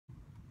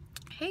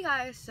Hey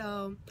guys,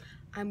 so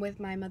I'm with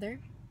my mother.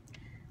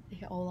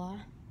 Say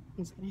hola.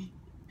 I'm just kidding.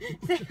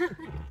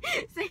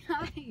 Say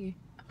hi.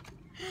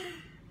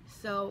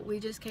 So we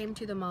just came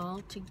to the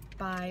mall to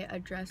buy a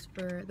dress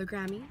for the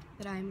Grammy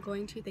that I'm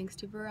going to, thanks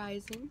to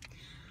Verizon.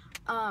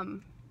 Yeah,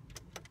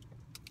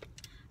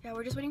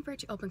 we're just waiting for it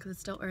to open because it's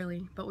still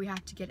early, but we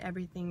have to get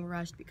everything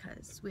rushed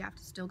because we have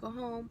to still go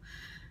home,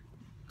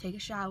 take a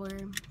shower,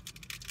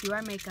 do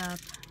our makeup,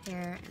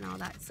 hair, and all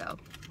that. So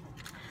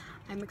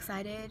I'm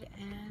excited,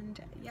 and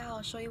yeah,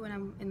 I'll show you when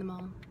I'm in the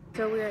mall.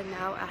 So we are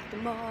now at the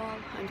mall.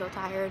 I'm so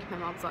tired. My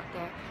mom's not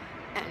there,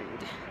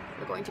 and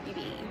we're going to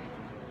Bebe.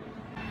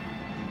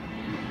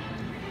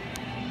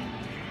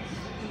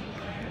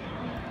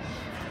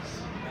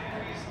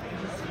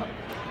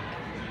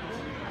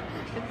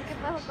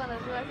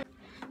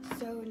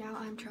 So now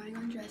I'm trying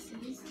on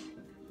dresses.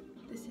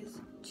 This is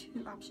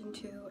option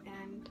 2,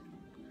 and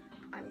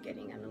I'm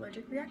getting an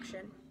allergic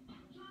reaction.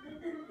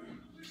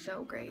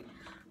 So great.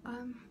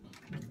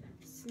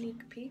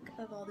 Sneak peek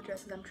of all the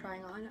dresses I'm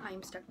trying on. I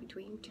am stuck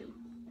between 2.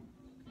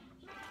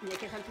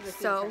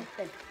 So,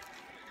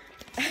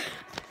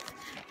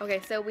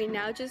 okay, so we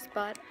now just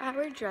bought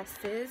our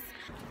dresses.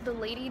 The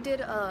lady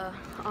did a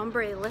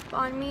ombre lip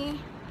on me.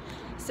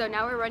 So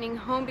now we're running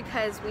home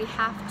because we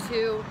have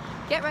to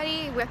get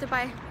ready. We have to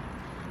buy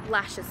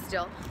lashes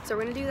still. So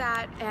we're gonna do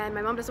that, and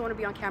my mom doesn't want to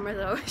be on camera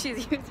though.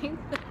 She's using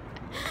the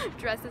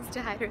dresses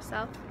to hide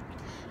herself.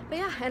 But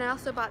yeah, and I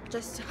also bought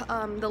just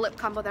the lip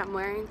combo that I'm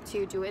wearing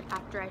to do it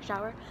after I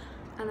shower.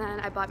 And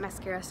then I bought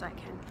mascara so I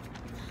can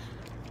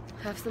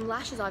have some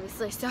lashes,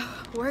 obviously. So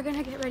we're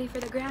gonna get ready for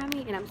the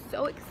Grammy, and I'm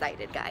so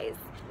excited, guys.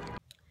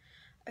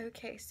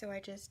 Okay, so I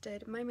just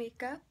did my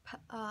makeup.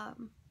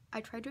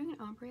 I tried doing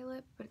an ombre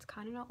lip, but it's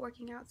kind of not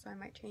working out, so I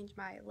might change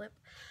my lip.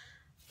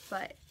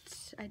 But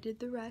I did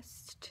the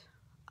rest.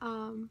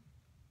 I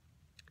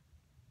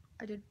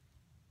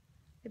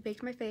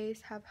baked my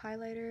face, have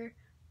highlighter,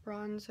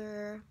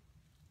 bronzer,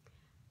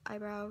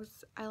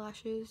 eyebrows,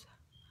 eyelashes.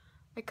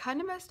 I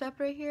kind of messed up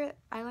right here.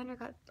 Eyeliner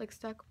got like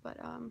stuck, but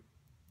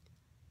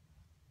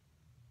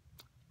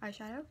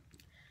eyeshadow.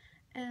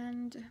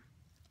 And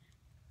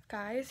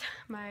guys,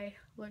 my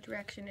allergic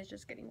reaction is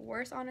just getting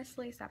worse,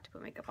 honestly, so I have to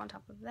put makeup on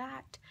top of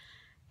that.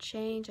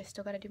 Change. I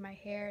still gotta do my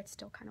hair. It's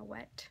still kind of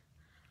wet.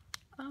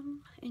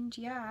 And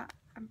yeah,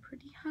 I'm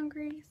pretty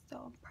hungry,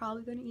 so I'm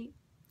probably gonna eat.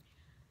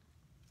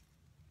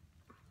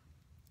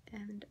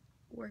 And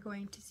we're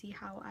going to see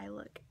how I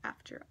look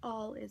after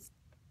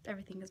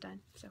everything is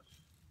done. So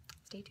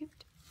stay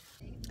tuned.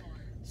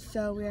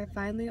 So we are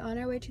finally on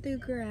our way to the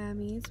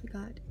Grammys. We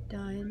got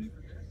done,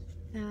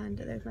 and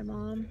there's my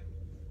mom.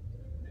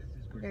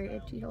 I'm very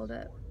itchy. Hold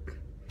up.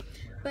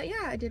 But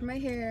yeah, I did my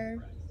hair.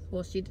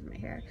 Well, she did my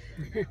hair.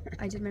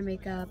 I did my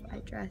makeup. I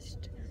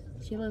dressed.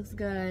 She looks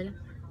good.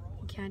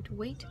 Can't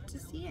wait to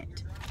see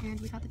it.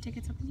 And we got the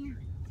tickets up in here.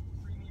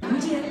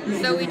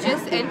 So we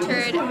just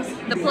entered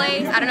the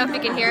place. I don't know if you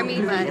can hear me,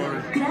 but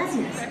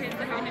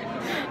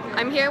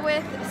I'm here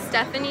with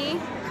Stephanie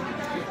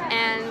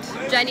and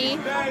Jenny.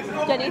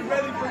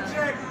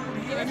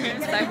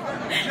 Sorry.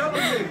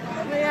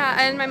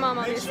 Yeah, and my mom,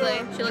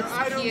 obviously. She looks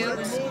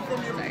cute.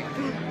 Sorry.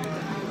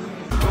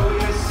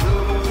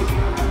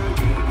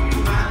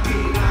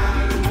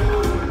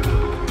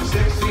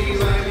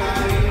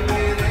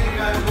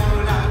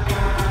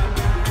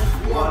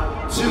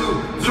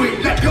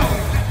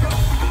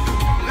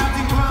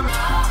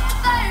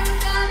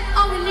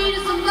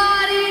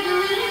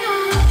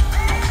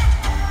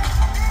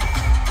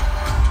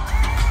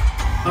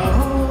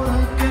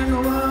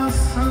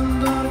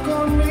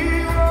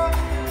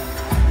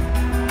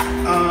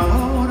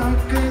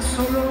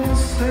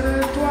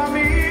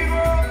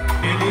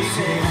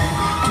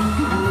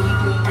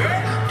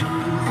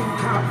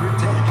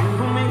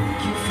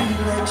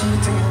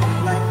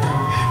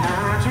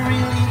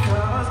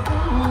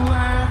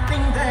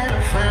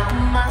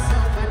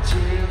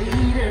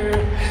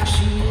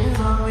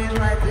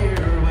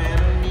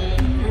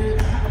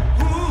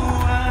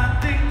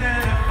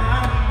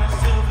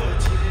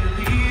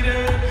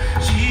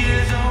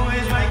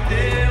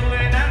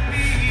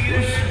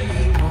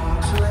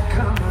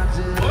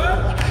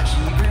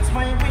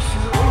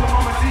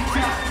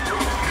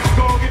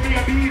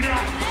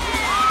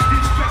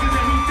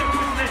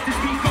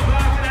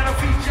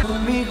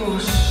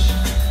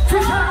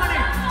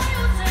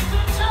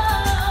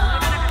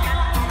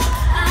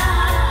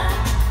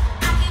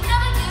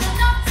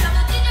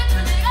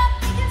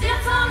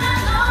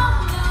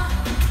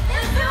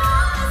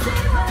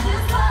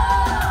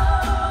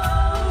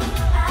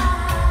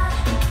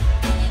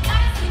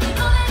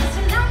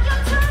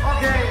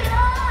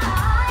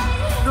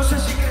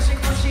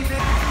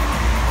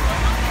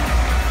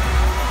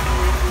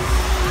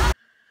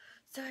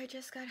 So I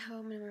just got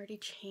home and I'm already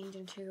changed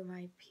into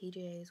my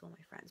PJs, well,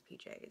 my friend's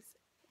PJs.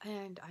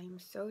 And I'm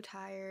so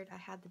tired. I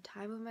had the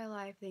time of my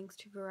life thanks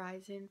to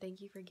Verizon. Thank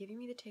you for giving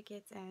me the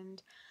tickets,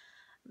 and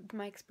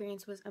my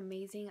experience was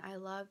amazing. I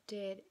loved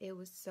it. It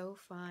was so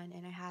fun,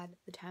 and I had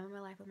the time of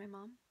my life with my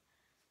mom.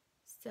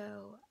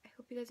 So I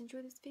hope you guys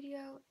enjoyed this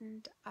video,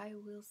 and I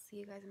will will see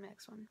you guys in the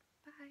next one.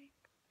 Bye.